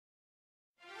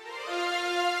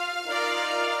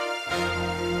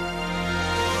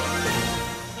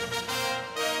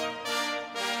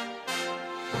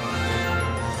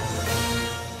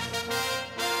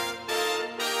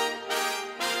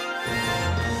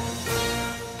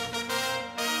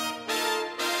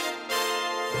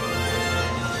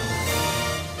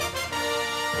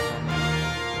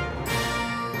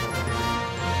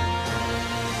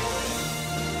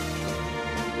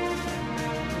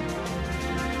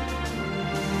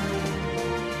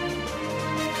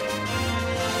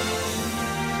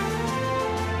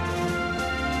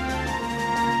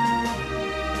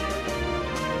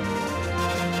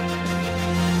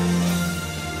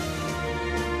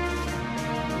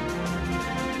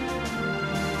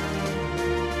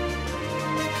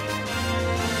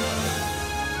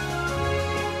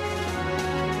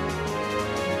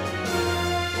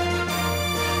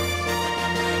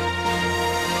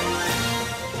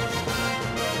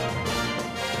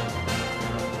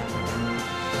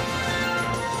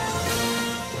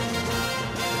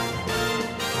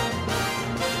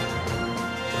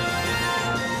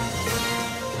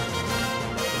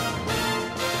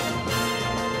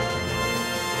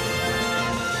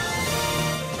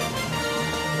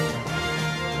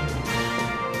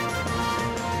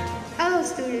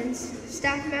students,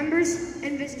 staff members,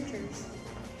 and visitors.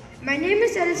 My name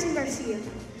is Edison Garcia.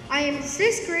 I am in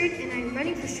 6th grade and I am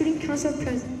running for Student Council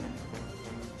President.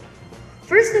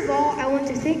 First of all, I want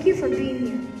to thank you for being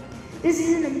here. This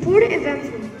is an important event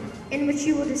for me, in which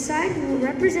you will decide who will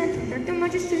represent Perfecto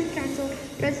Mancha Student Council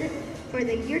President for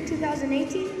the year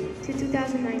 2018 to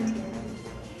 2019.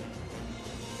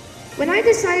 When I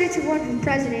decided to run for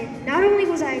president, not only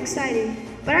was I excited,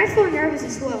 but I felt nervous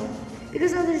as well,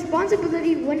 because of the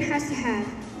responsibility one has to have.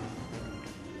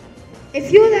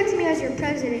 If you elect me as your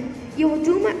president, I will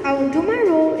do my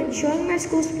role in showing my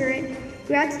school spirit,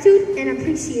 gratitude, and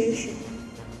appreciation.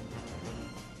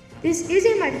 This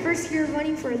isn't my first year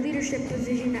running for a leadership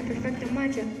position at Perfecto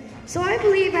Mancha, so I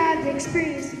believe I have the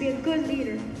experience to be a good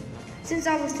leader, since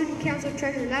I was student council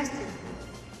treasurer last year.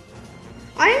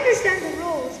 I understand the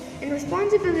roles and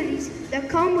responsibilities that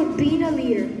come with being a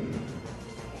leader.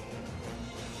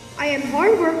 I am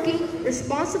hardworking,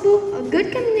 responsible, a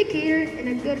good communicator, and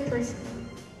a good person.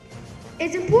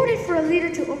 It's important for a leader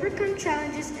to overcome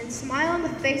challenges and smile in the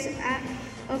face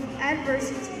of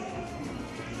adversity.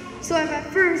 So if at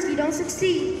first you don't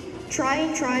succeed, try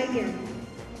and try again.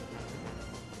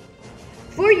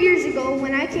 4 years ago,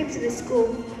 when I came to this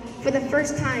school for the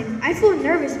first time, I felt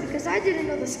nervous because I didn't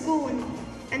know the school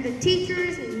and the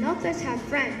teachers and none of us have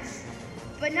friends.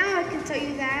 But now I can tell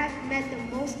you that I've met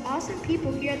the most awesome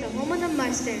people here at the home of the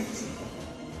Mustangs.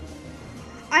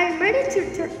 I am ready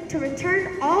to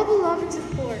return all the love and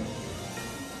support.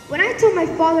 When I told my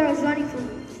father I was running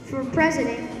for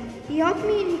president, he hugged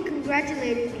me and he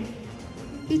congratulated me.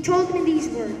 He told me these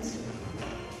words: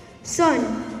 "Son,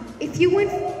 if you win,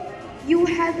 you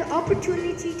have the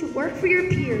opportunity to work for your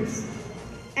peers.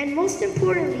 And most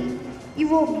importantly, you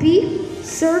will be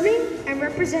serving and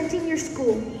representing your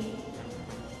school.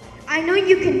 I know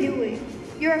you can do it.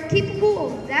 You are capable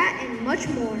of that and much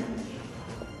more."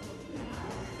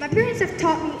 My parents have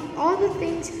taught me all the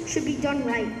things should be done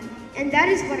right, and that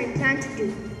is what I plan to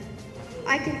do.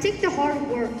 I can take the hard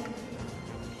work.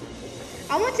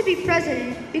 I want to be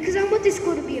president because I want this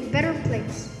school to be a better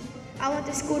place. I want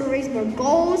the school to raise more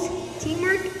goals,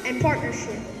 teamwork, and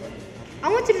partnership.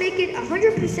 I want to make it a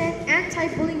 100%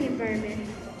 anti-bullying environment.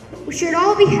 We should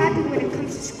all be happy when it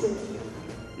comes to school.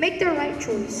 Make the right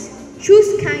choice.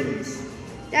 Choose kindness.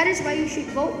 That is why you should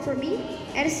vote for me,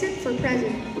 Edison, for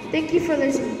president. Thank you for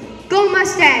listening. Go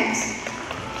Mustangs!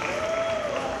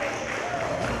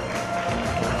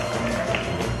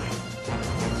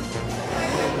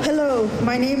 Hello,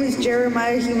 my name is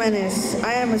Jeremiah Jimenez.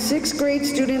 I am a 6th grade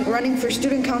student running for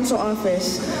student council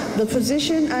office. The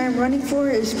position I am running for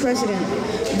is president.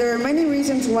 There are many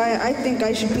reasons why I think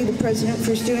I should be the president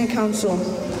for student council.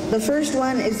 The first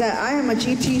one is that I am a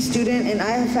GT student and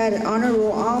I have had an honor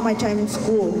roll all my time in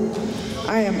school.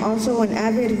 I am also an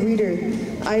avid reader.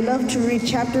 I love to read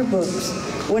chapter books.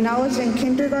 When I was in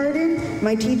kindergarten,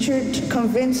 my teacher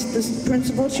convinced the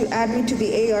principal to add me to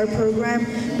the AR program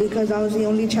because I was the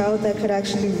only child that could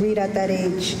actually read at that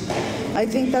age. I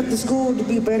think that the school would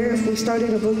be better if we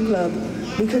started a book club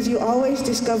because you always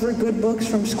discover good books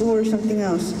from school or something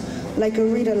else, like a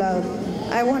read aloud.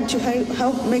 I want to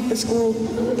help make the school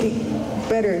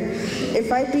better.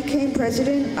 If I became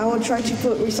president, I would try to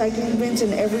put recycling bins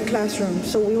in every classroom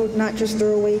so we would not just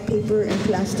throw away paper and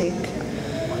plastic.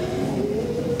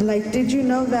 Like, did you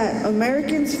know that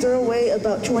Americans throw away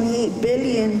about 28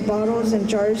 billion bottles and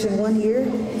jars in 1 year?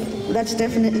 That's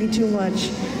definitely too much.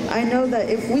 I know that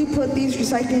if we put these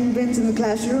recycling bins in the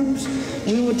classrooms,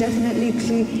 we would definitely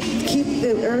keep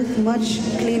the earth much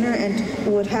cleaner and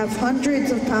would have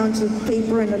hundreds of pounds of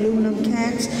paper and aluminum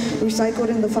cans recycled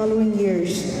in the following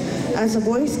years. As a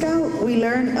Boy Scout, we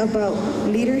learn about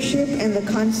leadership and the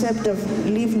concept of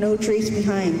leave no trace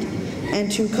behind,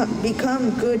 and to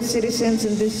become good citizens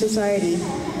in this society.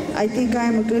 I think I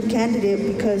am a good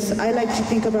candidate because I like to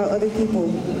think about other people.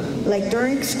 Like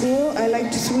during school, I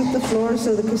like to sweep the floor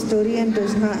so the custodian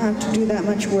does not have to do that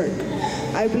much work.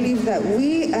 I believe that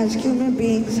we as human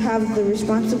beings have the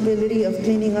responsibility of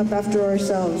cleaning up after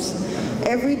ourselves.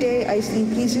 Every day I see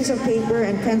pieces of paper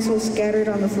and pencils scattered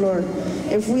on the floor.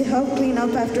 If we help clean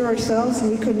up after ourselves,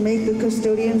 we could make the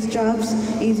custodians' jobs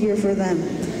easier for them,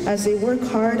 as they work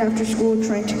hard after school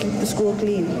trying to keep the school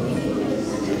clean.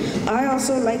 I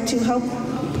also like to help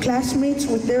classmates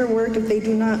with their work if they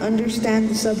do not understand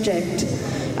the subject.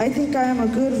 I think I am a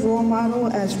good role model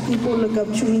as people look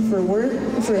up to me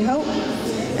for help,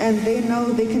 and they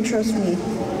know they can trust me.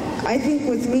 I think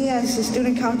with me as the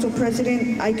student council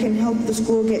president, I can help the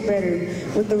school get better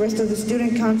with the rest of the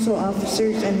student council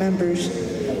officers and members.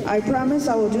 I promise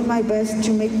I will do my best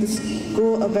to make the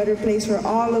school a better place for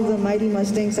all of the mighty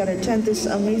Mustangs that attend this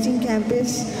amazing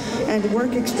campus and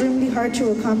work extremely hard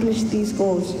to accomplish these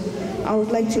goals. I would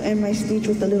like to end my speech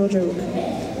with a little joke.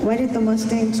 Why did the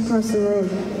Mustangs cross the road?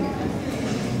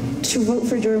 To vote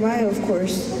for Jeremiah, of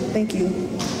course. Thank you.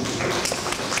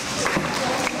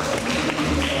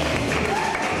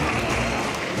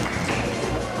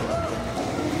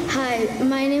 Hi,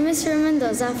 my name is Fer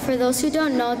Mendoza. For those who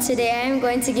don't know, today I am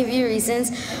going to give you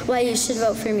reasons why you should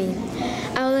vote for me.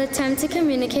 I will attempt to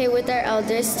communicate with our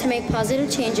elders to make positive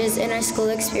changes in our school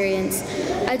experience.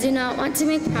 I do not want to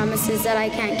make promises that I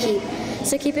can't keep.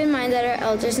 So keep in mind that our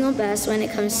elders know best when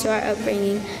it comes to our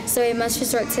upbringing, so we must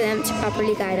resort to them to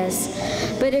properly guide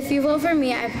us. But if you vote for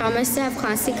me, I promise to have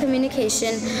constant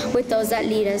communication with those that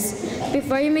lead us.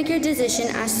 Before you make your decision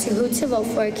as to who to vote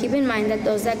for, keep in mind that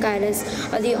those that guide us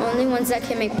are the only ones that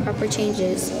can make proper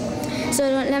changes. So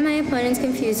don't let my opponents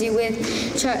confuse you with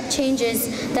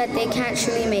changes that they can't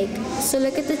truly make. So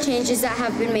look at the changes that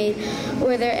have been made.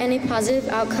 Were there any positive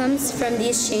outcomes from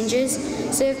these changes?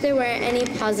 So if there weren't any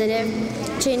positive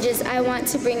changes, I want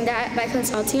to bring that by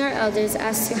consulting our elders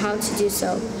as to how to do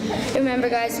so. Remember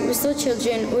guys, we're still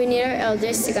children. We need our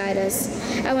elders to guide us.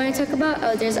 And when I talk about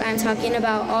elders, I'm talking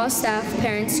about all staff,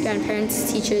 parents, grandparents,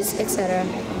 teachers, etc.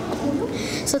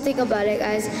 So think about it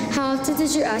guys, how often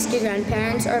did you ask your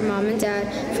grandparents or mom and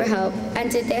dad for help? And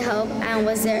did they help? And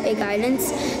was there a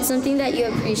guidance? Something that you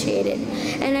appreciated?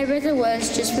 And I bet there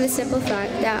was, just for the simple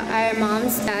fact that our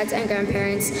moms, dads, and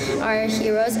grandparents are our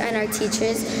heroes and our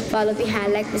teachers follow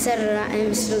behind like Ms. Herrera and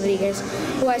Ms. Rodriguez,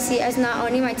 who I see as not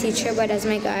only my teacher but as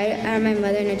my guide and my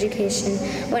mother in education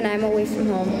when I'm away from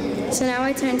home. So now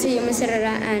I turn to you, Ms.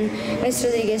 Herrera and Ms.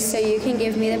 Rodriguez, so you can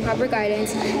give me the proper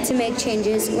guidance to make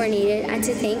changes where needed and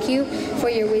to thank you for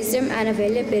your wisdom and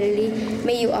availability.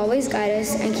 May you always guide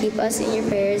us and keep us in your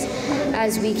prayers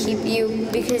as we keep you,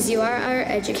 because you are our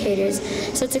educators.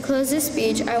 So to close this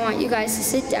speech, I want you guys to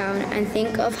sit down and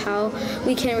think of how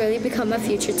we can really become a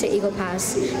future to Eagle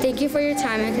Pass. Thank you for your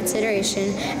time and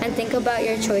consideration, and think about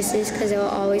your choices because it will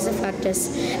always affect us.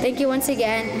 Thank you once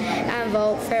again, and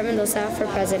vote for Mendoza for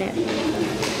president.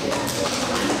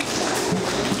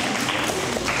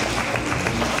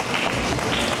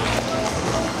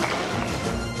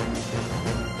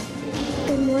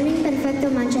 Good morning, Perfecto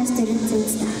Mancha students and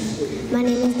staff. My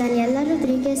name is Daniela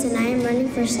Rodriguez and I am running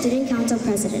for Student Council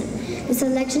President. This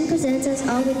election presents us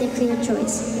all with a clear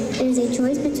choice. It is a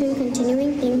choice between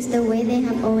continuing things the way they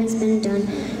have always been done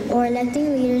or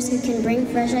electing leaders who can bring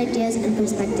fresh ideas and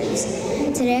perspectives.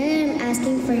 Today I am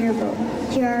asking for your vote.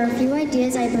 Here are a few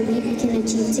ideas I believe we can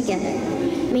achieve together.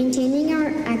 Maintaining our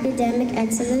academic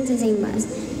excellence is a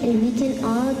must, and we can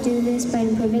all do this by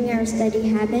improving our study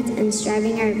habits and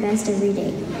striving our best every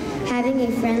day. Having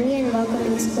a friendly and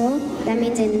welcoming school, that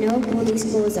means a no-bully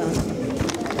school zone.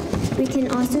 We can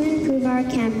also improve our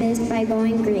campus by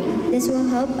going green. This will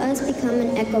help us become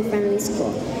an eco-friendly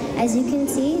school. As you can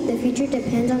see, the future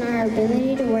depends on our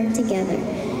ability to work together.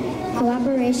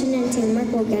 Cooperation and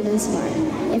teamwork will get us far.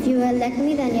 If you elect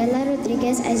me, Daniela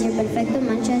Rodriguez, as your Perfecto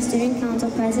Mancha Student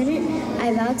Council President,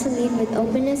 I vow to lead with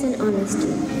openness and honesty.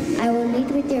 I will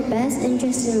lead with your best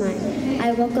interest in mind.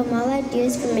 I welcome all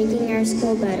ideas for making our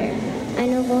school better. I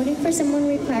know voting for someone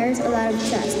requires a lot of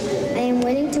trust. I am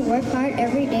willing to work hard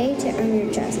every day to earn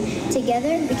your trust.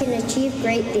 Together, we can achieve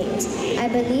great things. I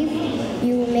believe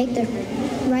you will make the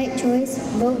right choice.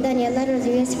 Vote Daniela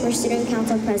Rodriguez for Student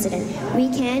Council President. We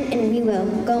can and we will.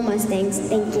 Go Mustangs.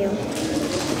 Thank you.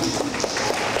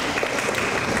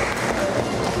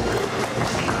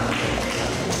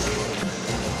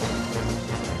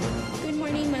 Good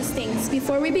morning, Mustangs.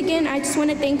 Before we begin, I just want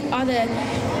to thank all the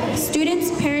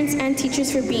students, parents, and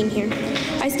teachers for being here.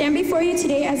 I stand before you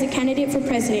today as a candidate for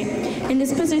president. In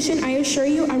this position, I assure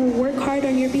you I will work hard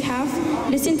on your behalf,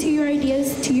 listen to your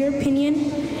ideas, to your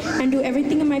opinion, and do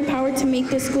everything in my power to make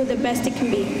this school the best it can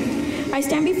be. I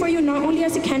stand before you not only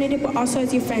as a candidate, but also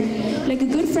as your friend. Like a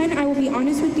good friend, I will be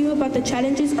honest with you about the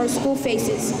challenges our school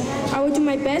faces. I will do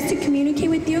my best to communicate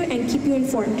with you and keep you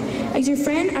informed. As your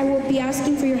friend, I will be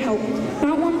asking for your help.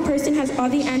 Not one person has all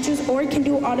the answers or can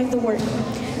do all of the work.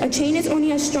 A chain is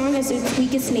only as strong as its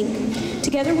weakest link.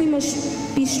 Together we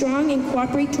must be strong and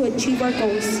cooperate to achieve our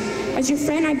goals. As your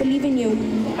friend, I believe in you.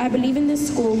 I believe in this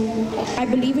school. I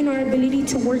believe in our ability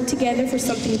to work together for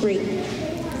something great.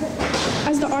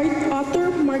 As the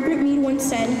author Margaret Mead once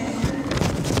said,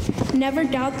 "Never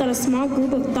doubt that a small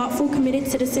group of thoughtful, committed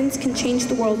citizens can change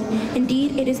the world.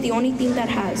 Indeed, it is the only thing that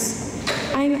has."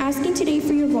 I I am asking today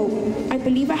for your vote. I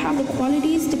believe I have the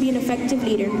qualities to be an effective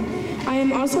leader. I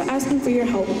am also asking for your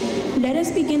help. Let us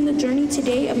begin the journey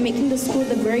today of making the school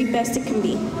the very best it can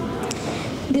be.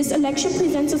 This election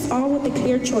presents us all with a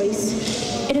clear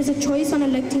choice. It is a choice on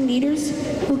electing leaders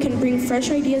who can bring fresh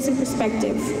ideas and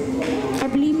perspective. I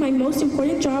believe my most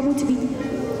important job will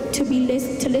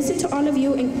to listen to all of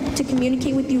you and to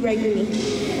communicate with you regularly.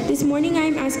 This morning I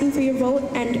am asking for your vote,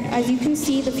 and as you can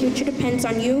see, the future depends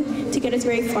on you to get us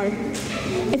very far.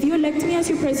 If you elect me as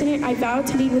your president, I vow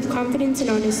to lead with confidence and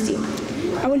honesty.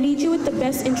 I will lead you with the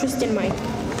best interest in mind.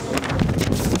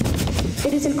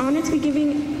 It is an honor to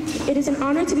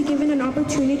be given an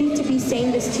opportunity to be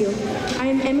saying this to you. I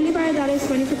am Emily Valladares,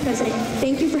 running for president.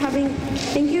 Thank you for having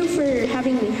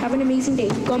me. Have an amazing day.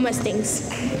 Go Mustangs.